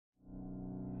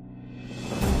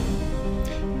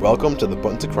Welcome to the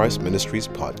Button to Christ Ministries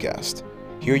podcast.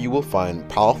 Here you will find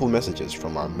powerful messages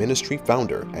from our ministry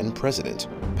founder and president,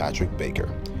 Patrick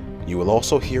Baker. You will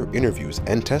also hear interviews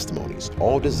and testimonies,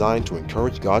 all designed to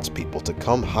encourage God's people to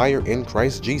come higher in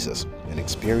Christ Jesus and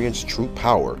experience true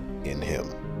power in Him.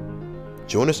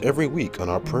 Join us every week on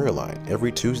our prayer line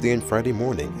every Tuesday and Friday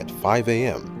morning at 5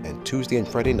 a.m. and Tuesday and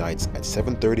Friday nights at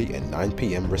 7:30 and 9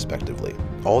 p.m. respectively.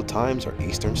 All times are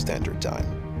Eastern Standard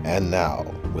Time. And now,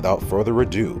 without further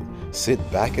ado, sit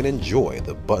back and enjoy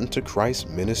the Button to Christ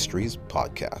Ministries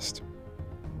podcast.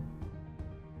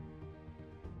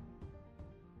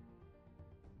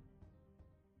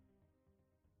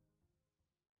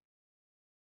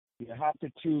 Yeah,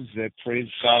 happy Tuesday. Praise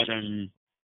God, and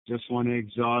just want to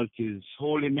exalt His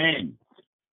holy name,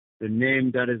 the name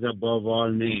that is above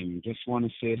all names. Just want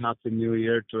to say Happy New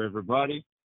Year to everybody.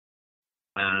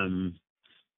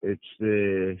 It's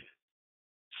the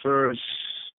first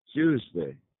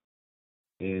Tuesday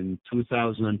in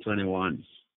 2021,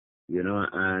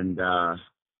 and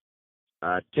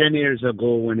 10 years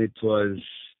ago when it was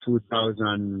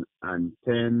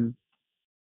 2010,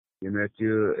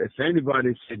 if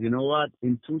anybody said, you know what,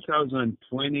 in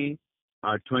 2020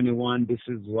 or 21, this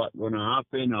is what going to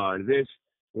happen, or this,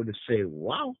 would say,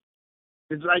 wow.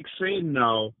 It's like saying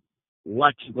now,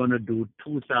 what you going to do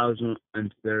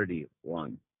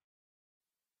 2031.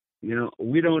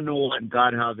 We don't know what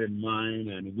God have in mind,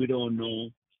 and we don't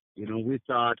know. We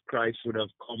thought Christ would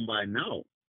have come by now.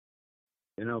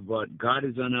 But God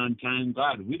is an on-time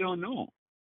God. We don't know.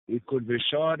 It could be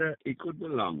shorter, it could be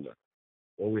longer.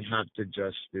 But we have to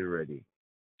just be ready.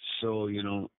 So, we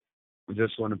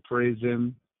just want to praise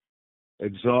Him,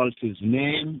 exalt His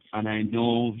name, and I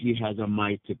know He has a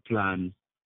mighty plan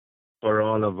for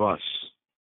all of us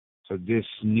for this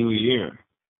new year.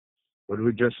 But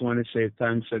we just want to say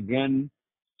thanks again.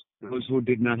 Those who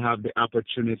did not have the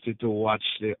opportunity to watch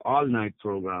the all-night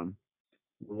program,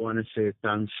 we want to say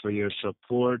thanks for your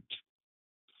support,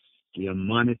 your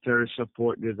monetary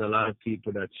support. There's a lot of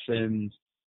people that send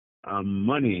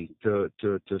money to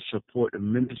support the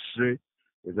ministry.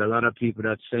 There's a lot of people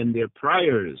that send their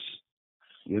prayers,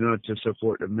 to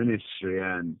support the ministry.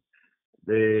 And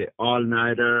the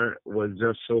all-nighter was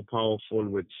just so powerful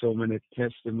with so many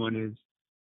testimonies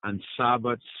and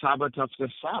Sabbath after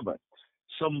Sabbath.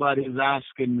 Somebody's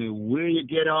asking me, where you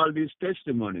get all these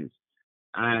testimonies?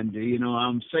 And,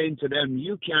 I'm saying to them,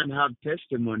 you can't have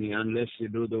testimony unless you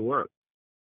do the work.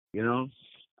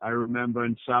 I remember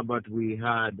in Sabbath we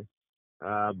had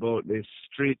about the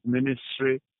street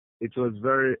ministry. It was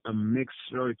very a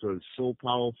mixture. It was so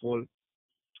powerful.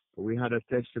 We had a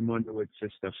testimony with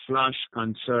Sister Flash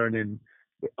concerning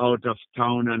the out of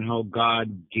town and how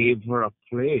God gave her a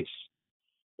place.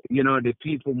 The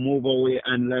people move away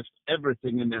and left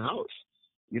everything in the house.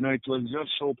 It was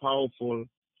just so powerful.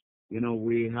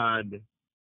 We had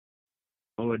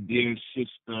our dear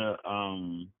sister,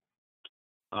 I'm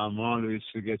always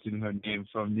forgetting her name,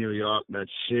 from New York, that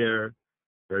share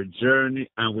her journey,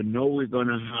 and we know we're going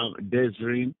to have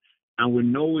Desiree, and we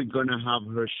know we're going to have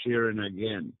her sharing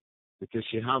again because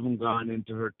she haven't gone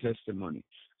into her testimony.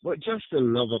 But just the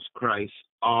love of Christ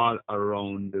all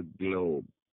around the globe,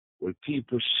 with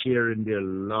people sharing their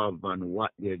love and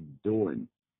what they're doing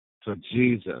for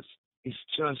Jesus. It's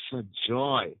just a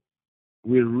joy.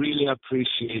 We really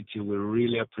appreciate you. We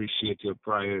really appreciate your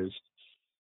prayers,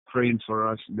 praying for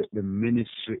us that the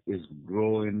ministry is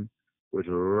growing with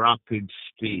rapid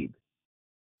speed.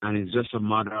 And it's just a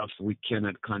matter of we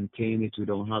cannot contain it. We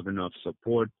don't have enough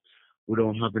support. We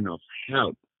don't have enough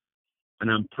help. And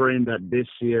I'm praying that this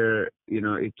year,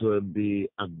 it will be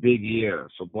a big year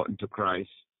for Button to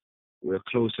Christ. We're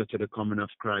closer to the coming of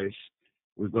Christ.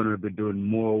 We're going to be doing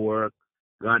more work.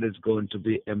 God is going to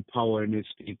be empowering His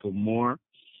people more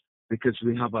because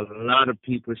we have a lot of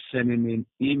people sending in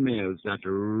emails that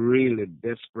really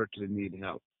desperately need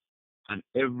help. And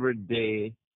every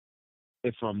day,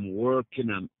 if I'm working,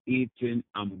 I'm eating,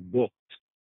 I'm booked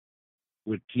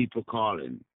with people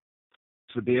calling.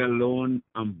 Today alone,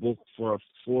 I'm booked for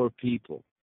 4 people.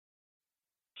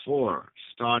 4,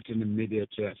 starting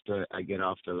immediately after I get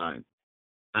off the line.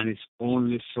 And it's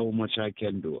only so much I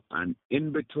can do. And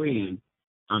in between,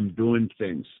 I'm doing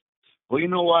things. But you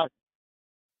know what?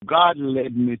 God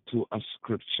led me to a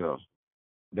scripture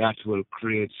that will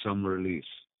create some relief,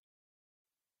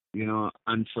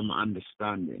 and some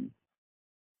understanding.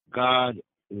 God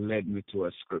led me to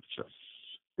a scripture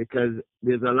because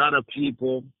there's a lot of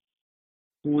people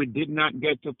who we did not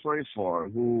get to pray for,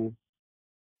 who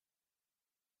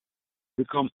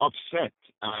become upset,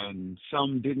 and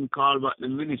some didn't call back the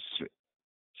ministry.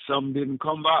 Some didn't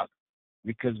come back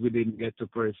because we didn't get to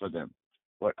pray for them.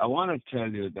 But I want to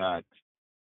tell you that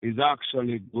is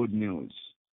actually good news.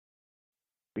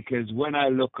 Because when I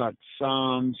look at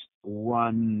Psalms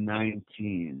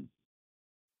 119,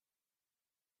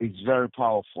 it's very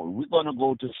powerful. We're going to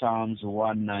go to Psalms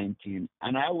 119,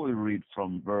 and I will read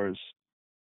from verse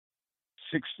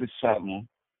 67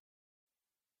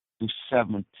 to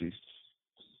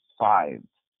 75.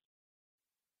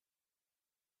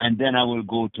 And then I will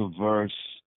go to verse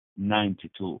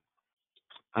 92.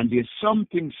 And there's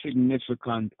something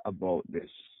significant about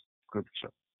this scripture.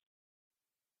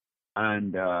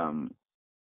 And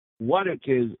what it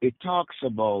is, it talks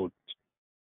about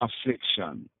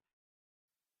affliction,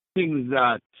 things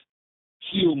that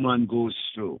human goes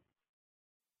through,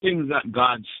 things that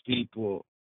God's people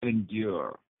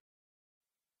endure,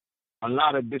 a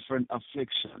lot of different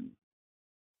affliction.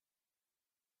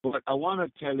 But I want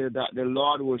to tell you that the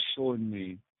Lord was showing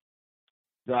me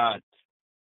that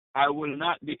I will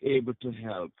not be able to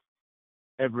help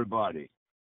everybody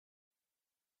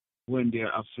when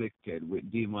they're afflicted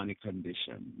with demonic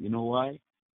condition. You know why?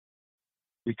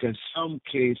 Because some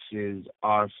cases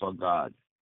are for God.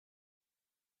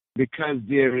 Because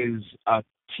there is a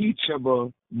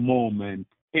teachable moment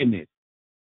in it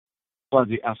for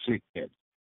the afflicted.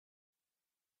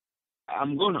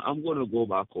 I'm gonna go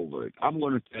back over it. I'm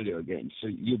gonna tell you again so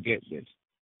you get this.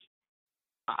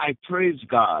 I praise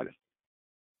God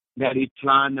that He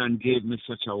planned and gave me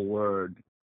such a word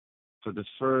for the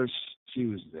first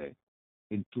Tuesday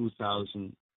in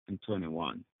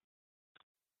 2021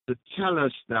 to tell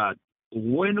us that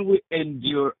when we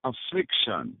endure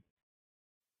affliction,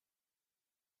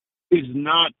 is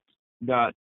not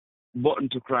that Button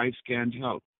to Christ can't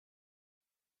help.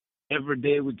 Every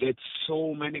day we get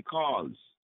so many calls.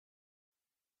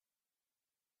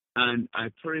 And I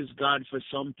praise God for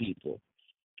some people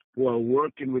who are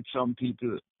working with some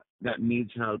people that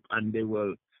needs help, and they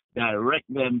will direct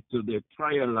them to the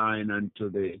prayer line and to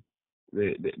the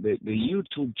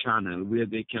YouTube channel where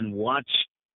they can watch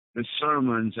the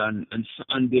sermons and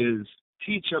there's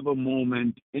teachable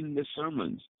moment in the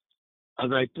sermons.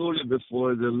 As I told you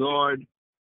before, the Lord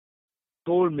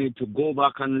told me to go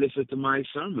back and listen to my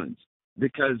sermons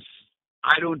because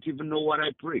I don't even know what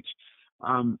I preach.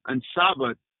 And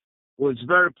Sabbath was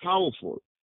very powerful.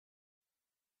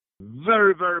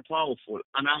 Very, very powerful.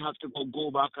 And I have to go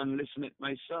back and listen it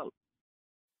myself.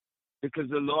 Because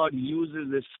the Lord uses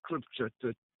the scripture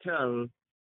to tell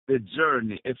the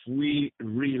journey if we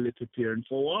really preparing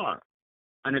for war.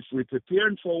 And if we're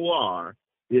preparing for war,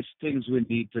 there's things we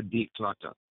need to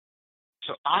declutter.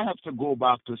 So I have to go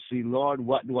back to see, Lord,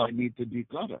 what do I need to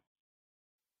declutter?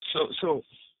 So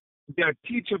there are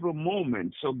teachable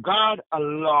moments. So God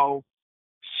allow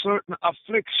certain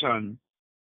affliction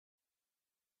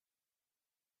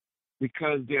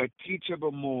because there are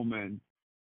teachable moments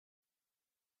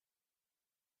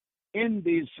in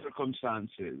these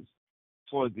circumstances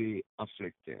for the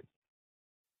afflicted.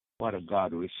 What a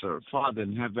God we serve. Father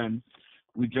in heaven,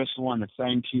 we just want to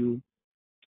thank you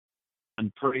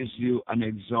and praise you and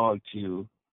exalt you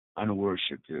and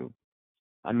worship you.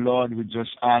 And Lord, we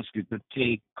just ask you to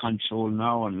take control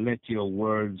now and let your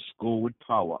words go with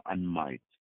power and might.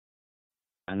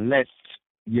 And let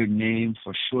your name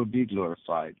for sure be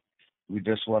glorified. We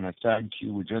just want to thank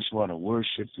you. We just want to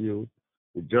worship you.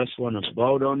 We just want to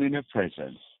bow down in your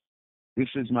presence. This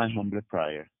is my humble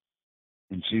prayer.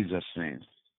 In Jesus' name.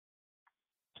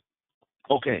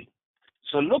 Okay,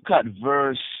 so look at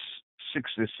verse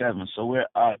 67. So we're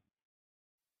at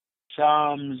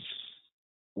Psalms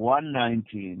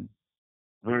 119,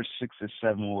 verse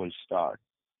 67 will start.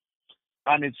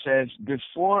 And it says,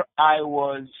 before I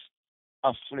was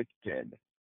afflicted,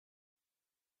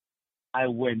 I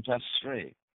went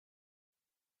astray.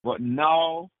 But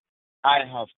now I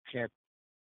have kept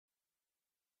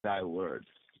thy word.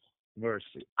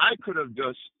 Mercy. I could have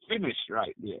just finished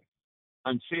right there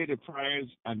and say the prayers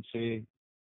and say,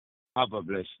 have a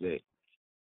blessed day.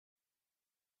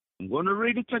 I'm going to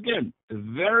read it again.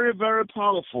 Very, very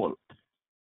powerful.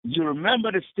 You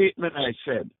remember the statement I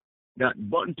said that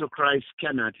Button to Christ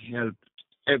cannot help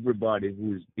everybody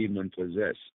who is demon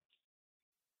possessed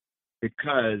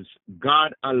because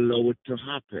God allowed it to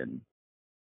happen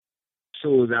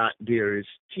so that there is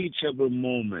teachable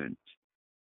moment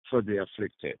for the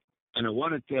afflicted. And I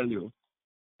want to tell you,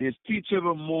 there's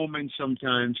teachable moments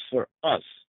sometimes for us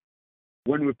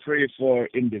when we pray for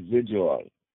individual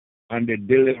and the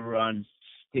deliverance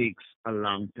takes a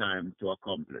long time to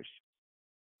accomplish.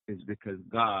 It's because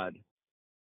God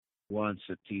wants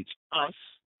to teach us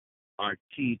or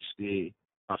teach the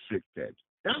afflicted.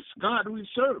 That's God we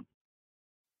serve.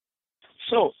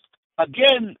 So,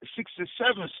 again,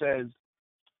 67 says,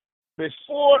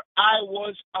 Before I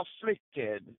was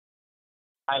afflicted,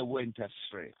 I went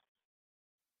astray.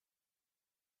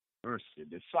 Mercy.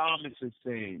 The psalmist is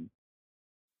saying,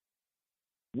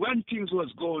 when things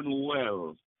was going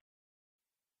well,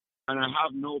 and I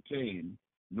have no pain,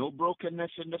 no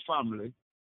brokenness in the family,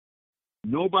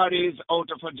 nobody is out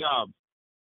of a job,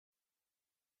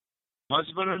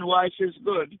 husband and wife is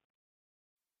good,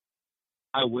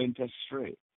 I went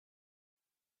astray.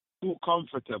 Too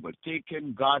comfortable,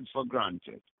 taking God for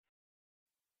granted.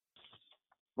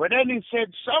 But then he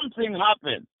said something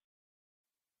happened.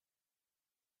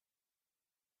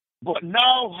 But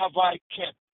now have I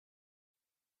kept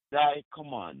thy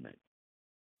commandment.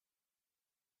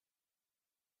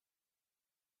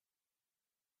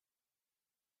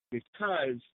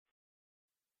 Because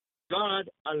God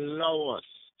allow us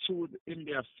in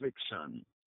the affliction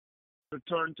to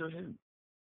turn to him.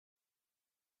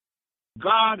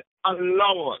 God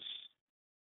allow us.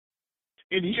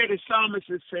 And here the psalmist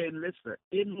is saying, listen,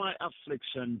 in my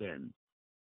affliction then,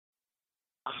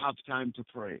 I have time to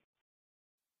pray.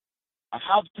 I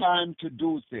have time to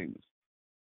do things.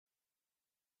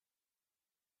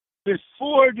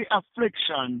 Before the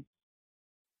affliction,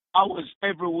 I was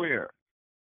everywhere.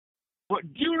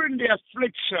 But during the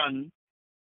affliction,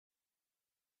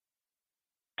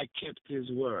 I kept his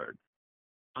word.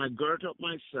 I girt up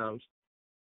myself.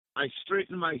 I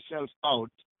straighten myself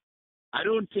out. I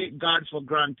don't take God for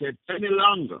granted any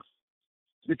longer.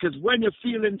 Because when you're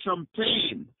feeling some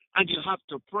pain and you have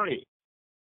to pray,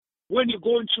 when you're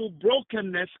going through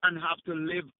brokenness and have to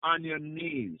live on your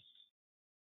knees,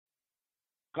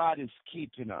 God is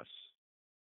keeping us.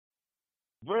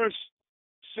 Verse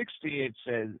 68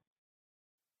 says,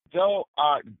 thou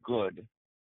art good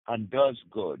and does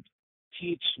good.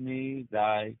 Teach me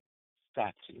thy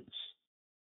statutes.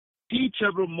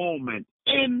 Teachable moment.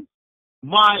 In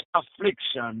my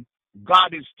affliction,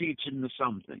 God is teaching me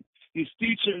something. He's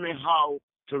teaching me how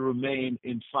to remain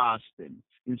in fasting.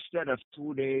 Instead of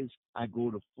 2 days, I go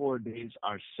to 4 days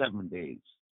or 7 days.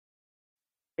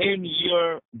 In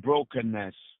your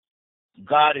brokenness,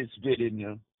 God is bidding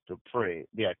you to pray.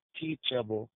 They are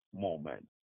teachable moments.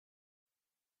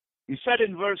 He said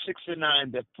in verse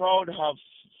 69, the proud have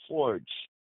forged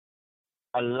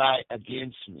a lie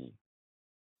against me,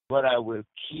 but I will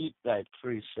keep thy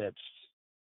precepts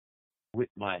with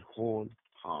my whole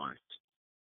heart.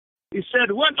 He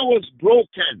said, when I was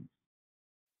broken,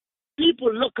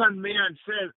 people look on me and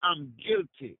say, I'm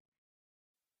guilty.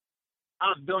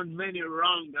 I've done many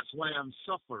wrong, that's why I'm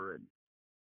suffering.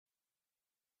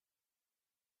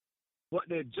 But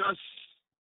they're just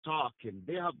talking.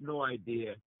 They have no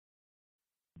idea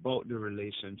about the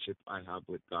relationship I have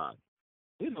with God.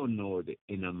 They don't know the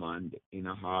inner man, the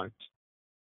inner heart.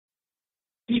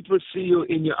 People see you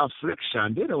in your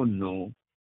affliction. They don't know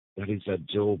that it's a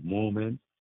Job moment.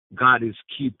 God is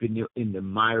keeping you in the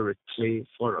miry clay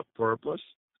for a purpose.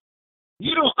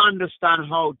 You don't understand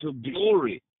how to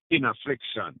glory in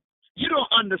affliction. You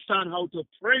don't understand how to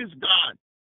praise God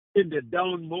in the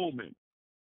down moment.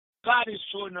 God is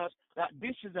showing us that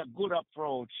this is a good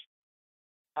approach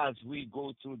as we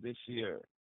go through this year.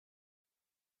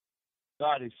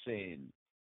 God is saying,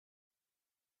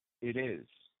 it is.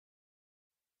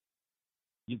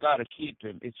 You got to keep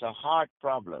him. It's a heart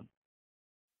problem.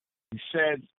 He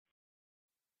said,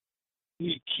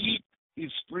 he keep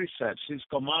his precepts, his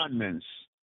commandments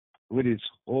with his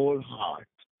whole heart.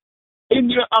 In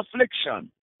your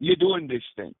affliction, you're doing this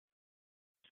thing.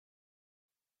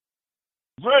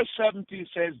 Verse 17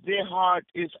 says, their heart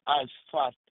is as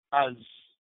fat as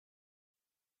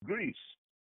grease,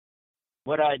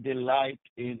 but I delight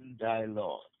in thy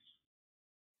law.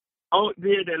 Out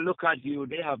there, they look at you,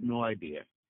 they have no idea.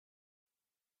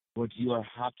 But you are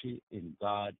happy in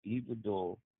God, even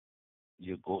though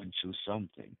you're going through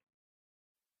something.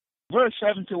 Verse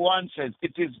 71 says,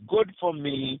 it is good for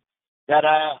me that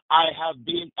I have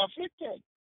been afflicted,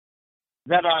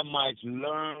 that I might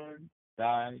learn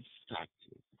thy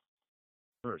statutes.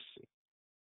 Mercy.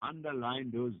 Underline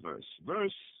those verses.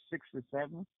 Verse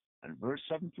 67 and verse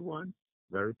 71,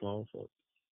 very powerful.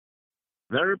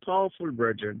 Very powerful,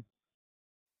 brethren.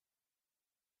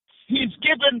 He's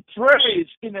given praise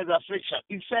in his affliction.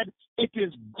 He said, it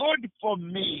is good for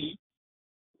me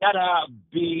that I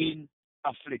have been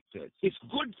afflicted. It's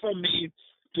good for me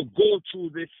to go through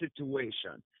this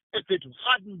situation. If it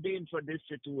hadn't been for this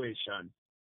situation,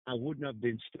 I wouldn't have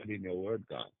been studying your word,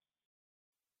 God.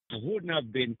 I wouldn't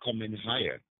have been coming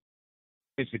higher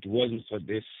if it wasn't for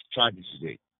this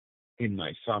tragedy in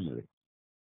my family.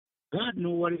 God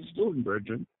knows what he's doing,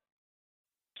 brethren.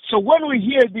 So when we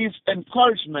hear this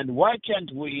encouragement, why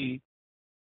can't we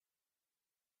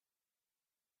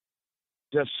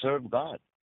Just serve God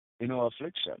in our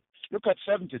affliction. Look at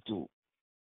 72.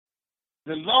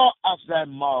 The law of thy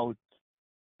mouth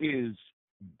is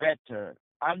better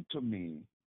unto me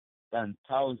than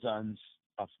thousands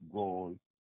of gold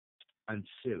and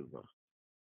silver.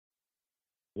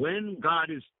 When God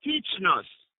is teaching us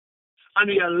and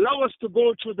He allows us to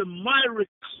go through the miry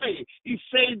clay, He's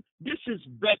saying, this is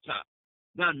better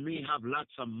than me have lots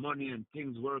of money and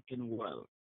things working well.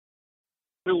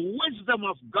 The wisdom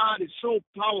of God is so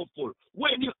powerful.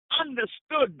 When you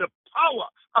understood the power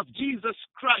of Jesus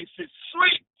Christ, it's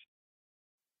sweet.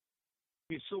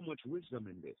 There's so much wisdom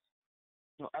in this.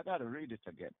 No, I got to read it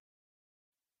again.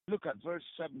 Look at verse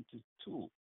 72.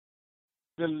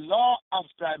 The law of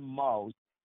thy mouth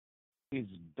is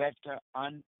better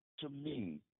unto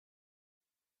me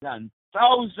than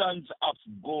thousands of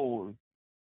gold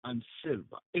and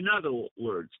silver. In other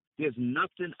words, there's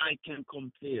nothing I can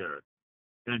compare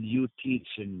than you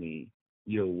teaching me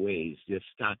your ways, your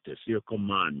status, your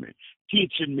commandment,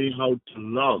 teaching me how to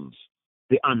love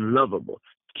the unlovable,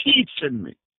 teaching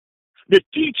me. The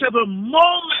teachable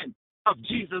moment of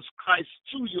Jesus Christ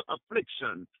through your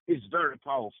affliction is very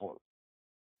powerful.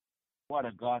 What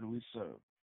a God we serve.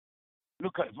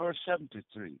 Look at verse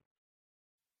 73.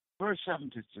 Verse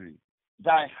 73.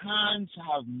 Thy hands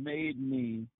have made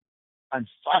me and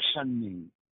fashioned me.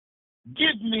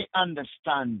 Give me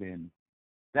understanding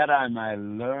that I might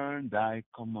learn thy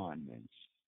commandments.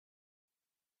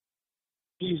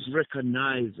 He's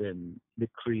recognizing the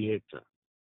Creator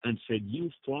and said, you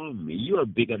formed me. You are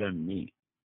bigger than me.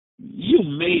 You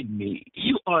made me.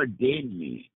 You ordained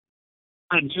me.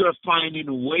 And you're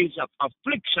finding ways of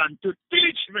affliction to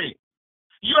teach me.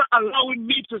 You're allowing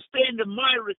me to stay in the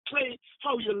miry clay,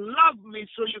 how you love me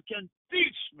so you can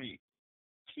teach me.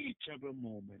 Teach every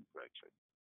moment, brethren.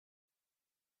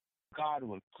 God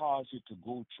will cause you to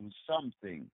go through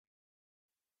something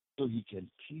so He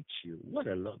can teach you. What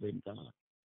a loving God.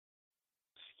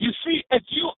 You see, if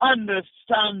you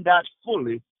understand that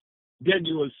fully, then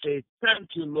you will say, thank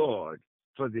you, Lord,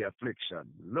 for the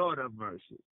affliction. Lord of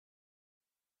mercy.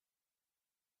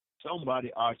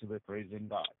 Somebody ought to be praising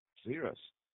God. Serious.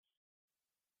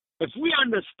 If we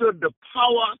understood the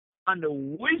power and the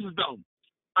wisdom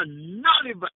and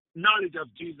knowledge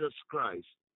of Jesus Christ,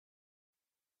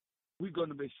 we're going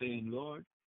to be saying, Lord,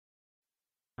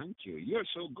 thank you. You're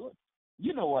so good.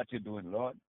 You know what you're doing,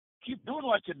 Lord. Keep doing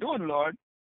what you're doing, Lord.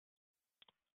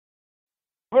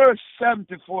 Verse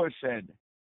 74 said,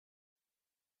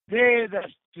 they that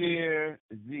fear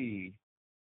thee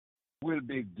will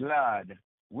be glad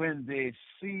when they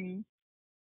see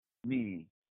me.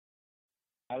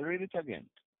 I'll read it again.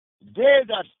 They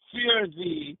that fear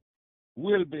thee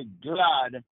will be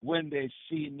glad when they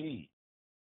see me,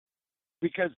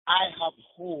 because I have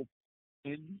hope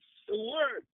in the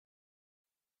word.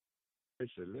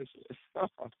 Listen.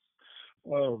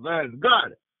 Oh, man.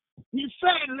 God, He's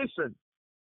saying, listen,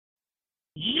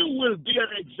 you will be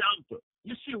an example.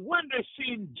 You see, when they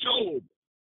seen Job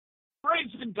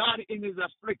praising God in his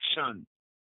affliction,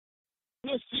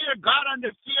 they fear God and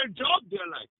they fear Job. They're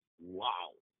like,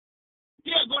 wow,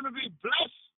 they're going to be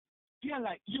blessed. They're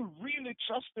like, you really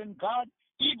trust in God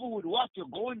even with what you're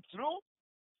going through?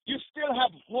 You still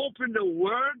have hope in the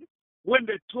word when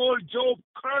they told Job,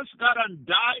 curse God and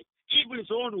die, even his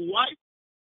own wife?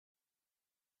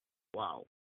 Wow.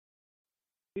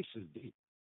 This is deep.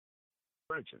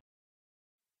 Brethren,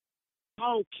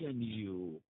 how can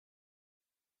you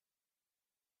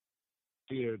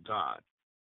fear God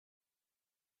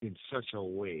in such a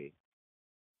way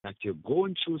that you're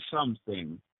going through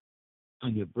something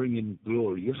and you're bringing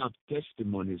glory? You have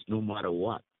testimonies no matter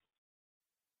what.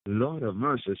 Lord of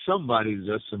mercy, somebody's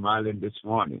just smiling this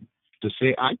morning to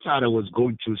say, I thought I was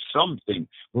going through something.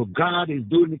 Well, God is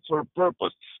doing it for a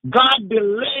purpose. God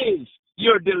delays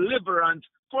your deliverance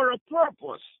for a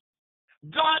purpose.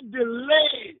 God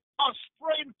delays us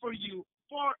praying for you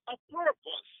for a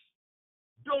purpose.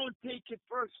 Don't take it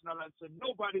personal and say,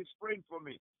 nobody's praying for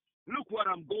me. Look what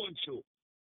I'm going through.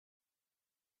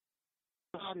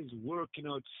 God is working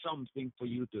out something for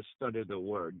you to study the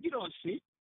word. You don't see?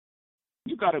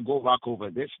 You got to go back over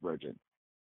this, virgin.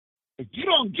 If you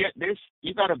don't get this,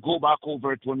 you got to go back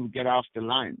over it when we get off the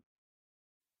line.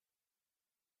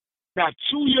 That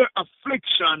through your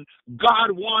affliction,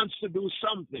 God wants to do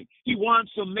something. He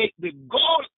wants to make the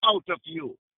goal out of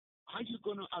you. Are you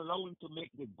going to allow Him to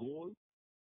make the goal?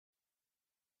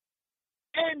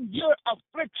 In your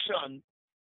affliction,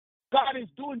 God is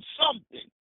doing something.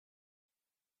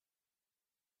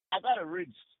 I got to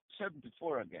read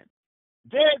 74 again.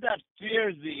 They that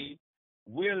fear thee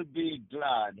will be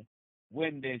glad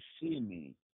when they see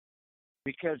me,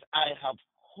 because I have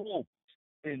hope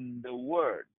in the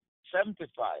word. 75.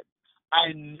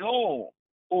 I know,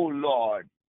 O Lord,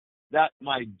 that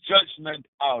my judgment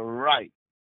are right,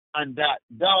 and that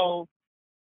thou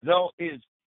is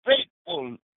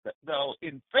faithful, that thou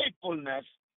in faithfulness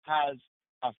has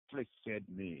afflicted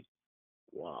me.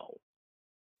 Wow.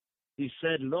 He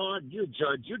said, Lord, you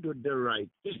judge, you do the right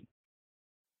thing.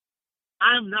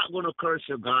 I'm not going to curse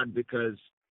you, God, because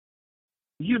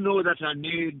you know that I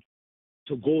need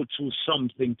to go through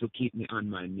something to keep me on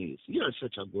my knees. You're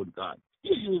such a good God.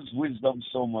 You use wisdom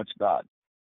so much, God.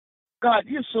 God,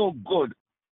 you're so good.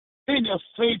 In your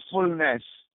faithfulness,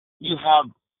 you have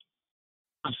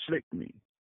afflicted me.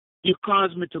 You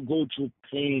cause me to go through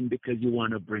pain because you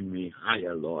want to bring me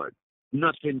higher, Lord.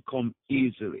 Nothing come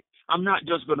easily. I'm not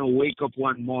just going to wake up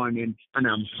one morning and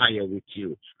I'm higher with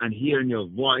you and hearing your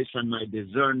voice and my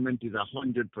discernment is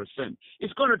 100%.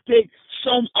 It's going to take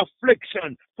some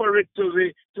affliction for it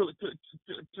to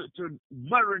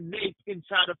marinate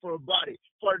inside of our body,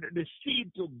 for the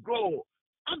seed to grow.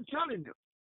 I'm telling you,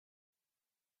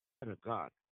 what a God.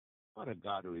 What a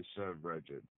God we serve,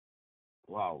 brethren.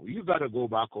 Wow, you got to go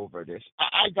back over this.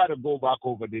 I got to go back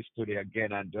over this today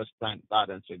again and just thank God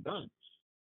and say, God,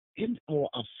 in our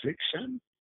affliction,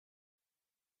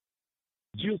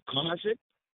 you cause it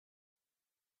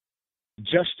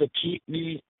just to keep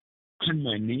me on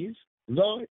my knees,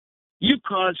 Lord. You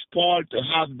caused Paul to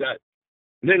have that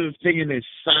little thing in his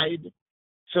side,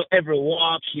 so every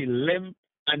walk he limp,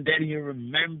 and then he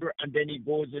remember, and then he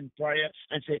goes in prayer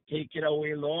and say, take it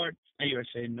away, Lord. And you're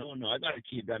saying, no, I got to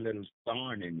keep that little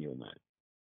thorn in you, man.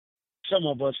 Some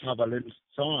of us have a little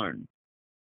thorn.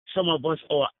 Some of us,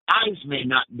 our eyes may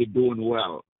not be doing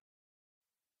well,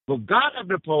 but God has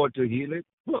the power to heal it.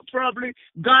 But probably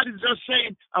God is just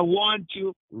saying, I want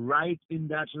you right in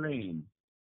that lane.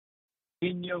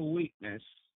 In your weakness,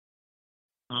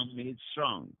 I'm made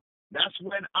strong. That's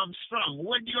when I'm strong.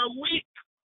 When you're weak,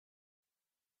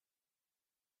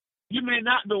 you may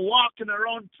not be walking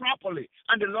around properly.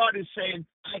 And the Lord is saying,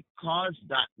 I caused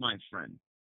that, my friend,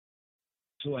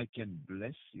 so I can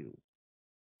bless you.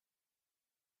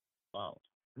 Wow.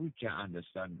 We can't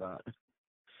understand God.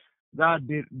 God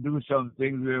did do some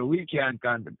things where we can't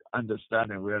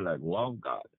understand, and we're like, wow,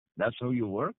 God, that's how you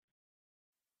work?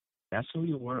 That's how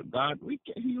you work, God?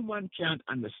 Human can't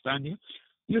understand you.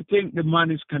 You think the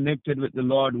man is connected with the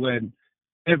Lord when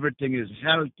everything is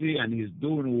healthy and he's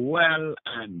doing well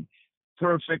and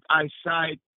perfect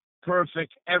eyesight,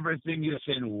 perfect everything. You're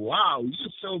saying, wow, you're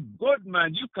so good,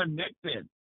 man. You connected.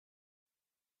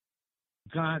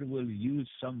 God will use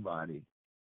somebody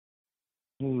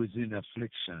who is in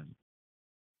affliction,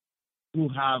 who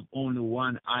have only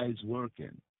one eyes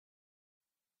working,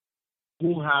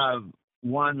 who have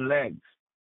one leg,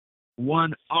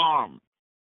 one arm.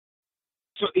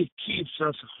 So it keeps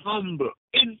us humble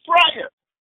in prayer.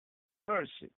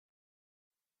 Mercy.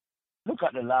 Look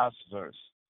at the last verse.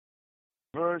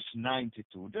 Verse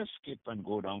 92. Just skip and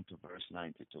go down to verse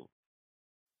 92.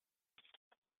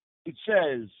 It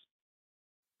says,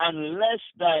 unless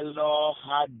thy law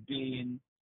had been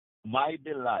my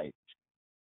delight,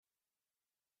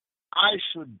 I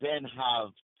should then have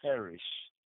perished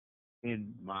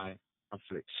in my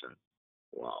affliction.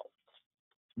 Wow.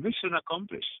 Mission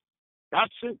accomplished.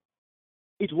 That's it.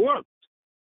 It worked.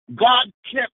 God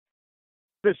kept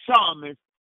the psalmist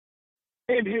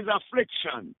in his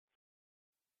affliction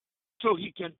so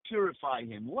he can purify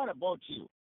him. What about you?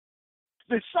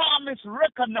 The psalmist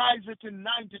recognized it in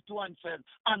 92 and said,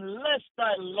 unless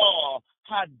thy law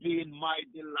had been my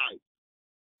delight.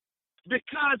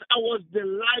 Because I was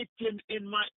delighting in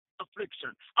my affliction.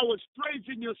 I was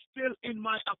praising you still in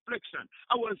my affliction.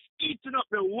 I was eating up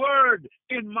the word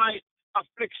in my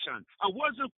affliction. I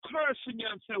wasn't cursing you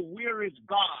and saying, where is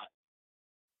God?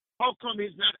 How come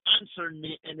he's not answering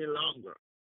me any longer?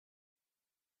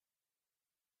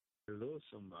 Hello,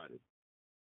 somebody.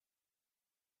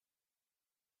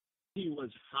 He was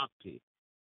happy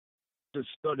to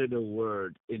study the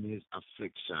word in his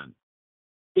affliction.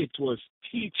 It was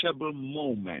teachable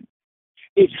moment.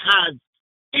 It has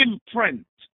imprint.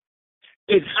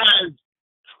 It has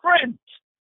print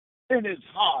in his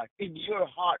heart, in your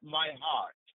heart, my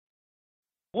heart.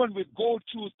 When we go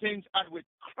through things and we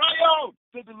cry out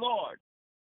to the Lord,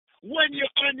 when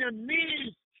you're on your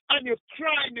knees and you're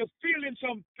crying, you're feeling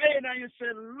some pain, and you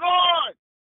say, Lord,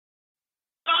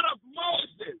 God of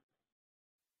Moses,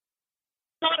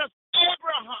 God of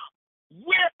Abraham,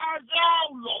 where art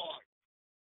thou, Lord?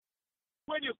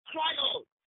 When you cry out,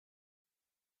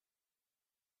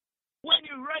 when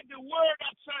you read the word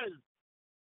that says,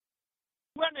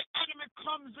 when the enemy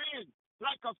comes in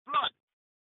like a flood,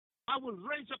 I will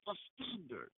raise up a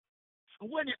standard.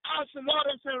 And when you ask the Lord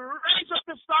and say, raise up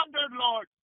the standard, Lord,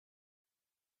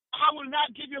 I will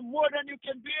not give you more than you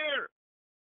can bear.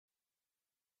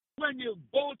 When you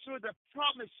go through the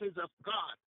promises of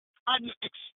God and you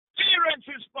experience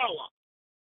His power,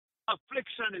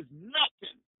 affliction is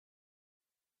nothing.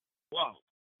 Wow,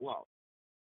 wow.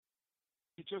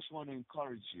 I just want to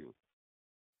encourage you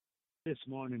this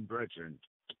morning, brethren.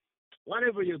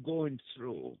 Whatever you're going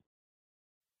through,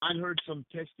 I heard some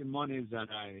testimonies that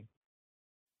I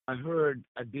heard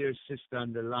a dear sister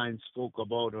on the line spoke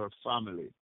about her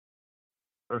family,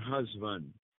 her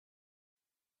husband.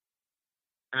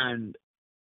 And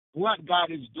what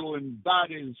God is doing, God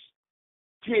is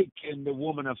taking the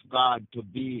woman of God to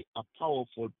be a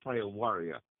powerful prayer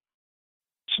warrior.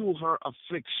 Through her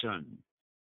affliction,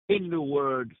 in the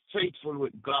word, faithful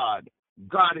with God,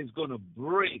 God is going to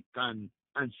break and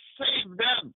save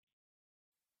them.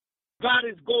 God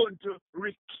is going to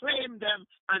reclaim them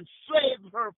and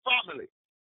save her family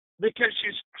because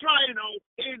she's crying out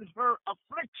in her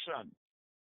affliction.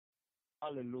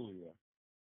 Hallelujah.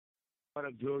 What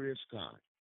a glorious God.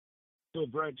 So,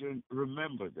 brethren,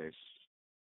 remember this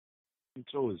in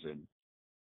closing,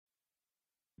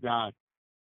 that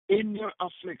in your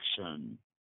affliction,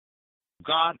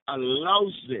 God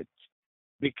allows it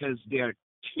because they are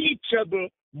teachable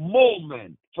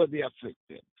moments for the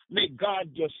afflicted. May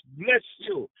God just bless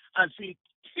you as He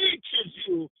teaches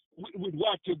you with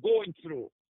what you're going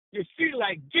through. You feel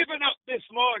like giving up this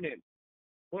morning.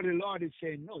 But the Lord is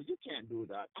saying, no, you can't do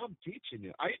that. I'm teaching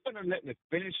you. Are you going to let me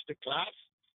finish the class?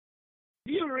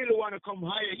 Do you really want to come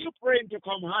higher? You're praying to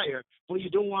come higher, but you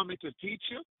don't want me to teach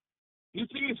you? You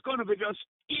think it's going to be just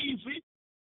easy?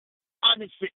 And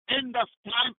it's the end of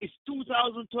time. It's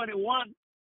 2021.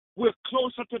 We're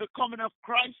closer to the coming of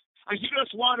Christ. And you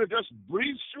just want to just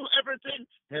breeze through everything?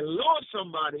 Hello,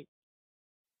 somebody.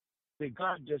 May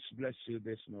God just bless you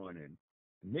this morning.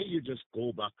 May you just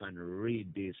go back and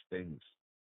read these things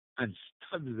and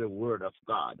study the Word of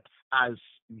God as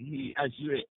you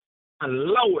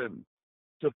allow Him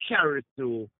to carry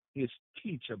through His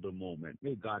teachable moment.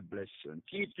 May God bless you and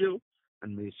keep you,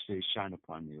 and may His face shine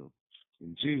upon you.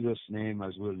 In Jesus' name,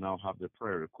 as we'll now have the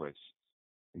prayer request.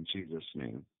 In Jesus'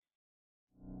 name.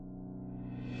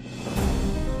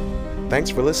 Thanks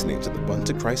for listening to the Bun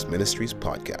to Christ Ministries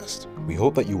podcast. We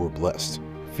hope that you were blessed.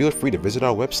 Feel free to visit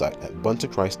our website at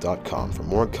buntochrist.com for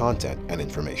more content and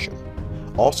information.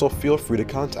 Also, feel free to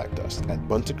contact us at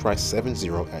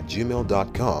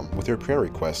buntochrist70@gmail.com with your prayer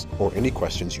requests or any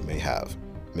questions you may have.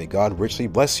 May God richly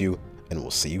bless you, and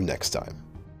we'll see you next time.